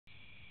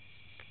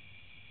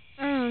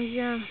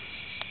Yeah.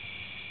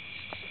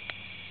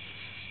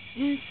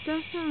 It's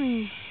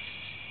definitely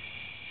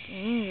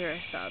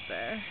dangerous out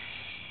there.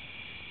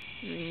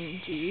 I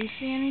mean, do you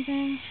see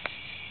anything?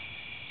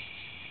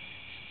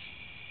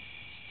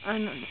 I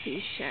don't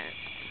see shit.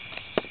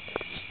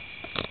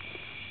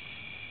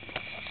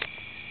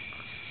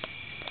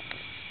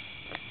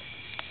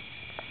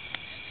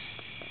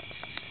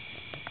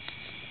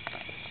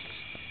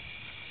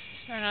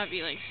 Try not to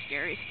be like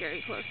scary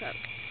close up.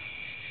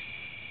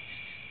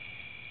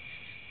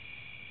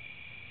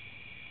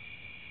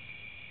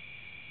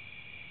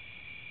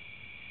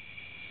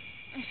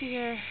 I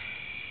figure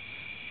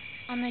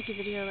I'll make a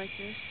video like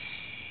this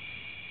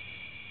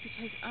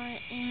because I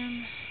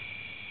am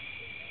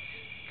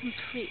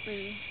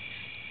completely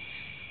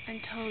and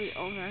totally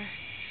over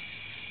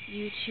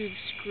YouTube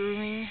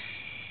screwing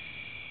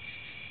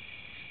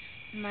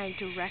my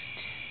direct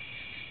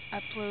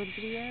upload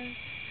videos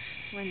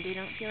when they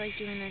don't feel like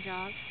doing their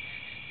job.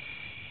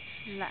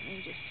 Let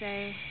me just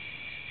say,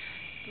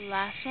 the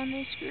last one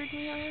they screwed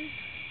me on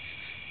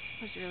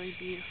was really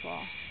beautiful.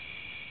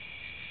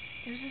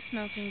 It was a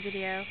smoking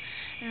video,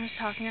 and I was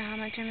talking about how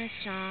much I miss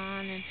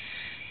John, and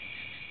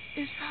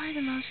it was probably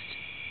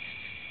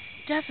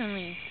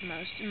definitely the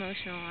most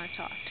emotional I've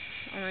talked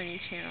on my new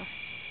channel.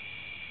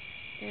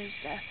 It was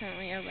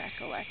definitely a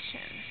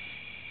recollection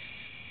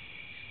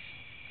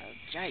of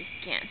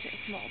gigantic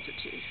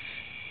multitude.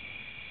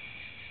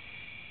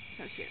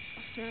 So here,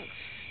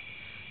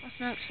 I'll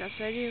smoke, that's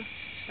what I do.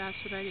 That's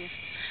what I do.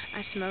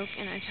 I smoke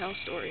and I tell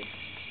stories.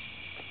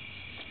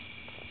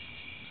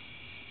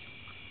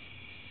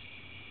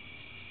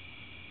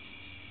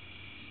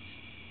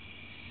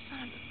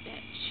 Son of a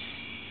bitch.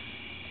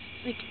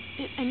 Like,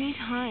 at any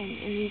time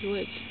in these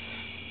woods,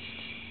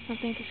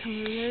 something could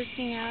come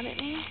lurking out at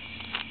me.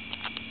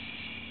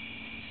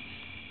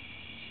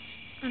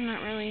 I'm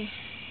not really,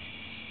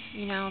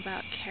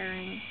 about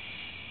caring.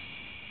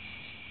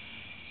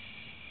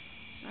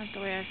 Not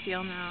the way I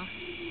feel now.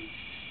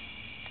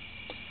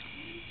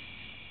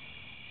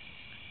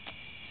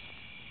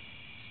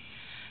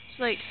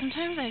 So, like,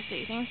 sometimes I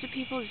say things to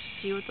people just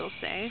to see what they'll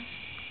say.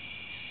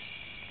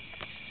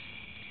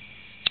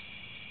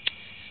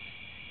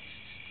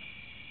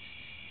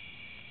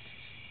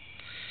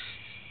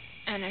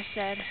 And I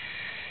said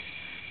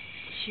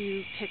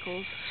to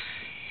Pickles,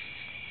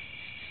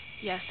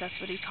 yes, that's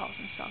what he calls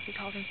himself. He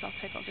calls himself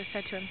Pickles. I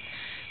said to him,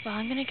 well,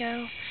 I'm going to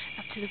go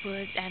up to the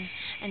woods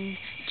and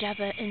jab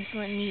an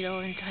insulin needle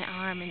into my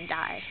arm and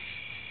die.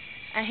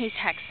 And he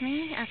texts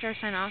me after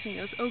I sign off and he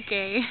goes,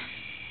 okay.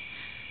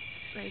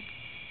 Like,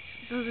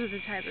 those are the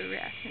type of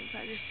reactions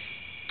I just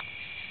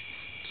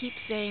keep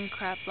saying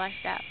crap like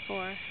that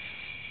for.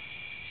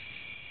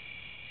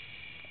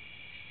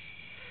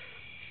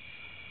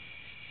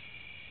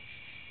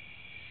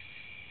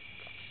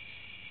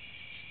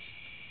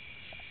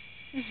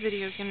 This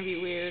video is going to be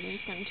weird and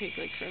it's going to take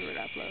like forever to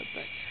upload,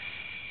 but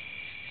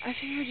I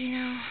figured,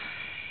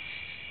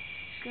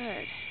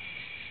 good.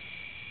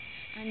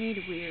 I need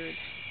weird.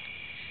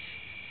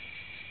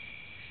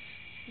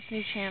 This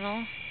new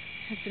channel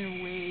has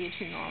been way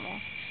too normal.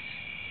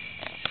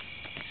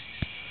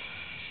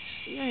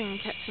 You don't even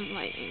catch some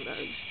lightning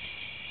bugs.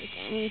 Like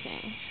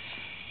anything.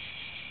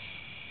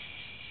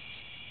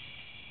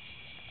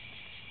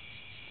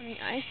 I mean,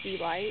 I see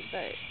light,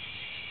 but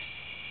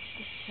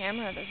this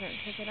camera doesn't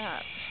pick it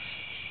up.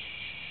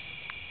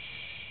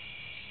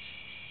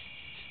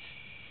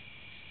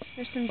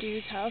 There's some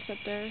dude's house up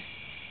there.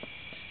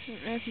 I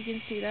don't know if you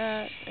can see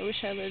that. I wish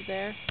I lived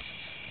there.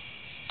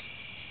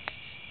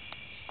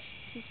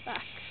 His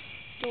back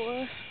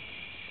door.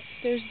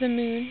 There's the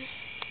moon.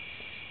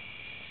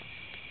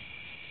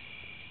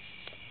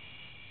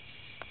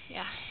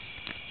 Yeah.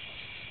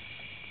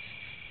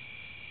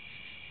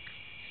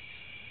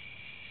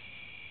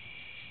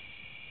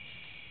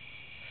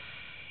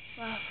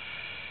 Well,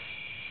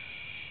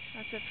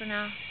 that's it for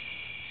now.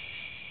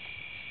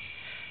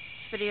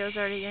 This video's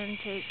already going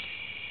to take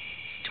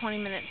 20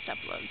 minutes to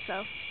upload,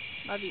 so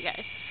love you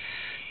guys.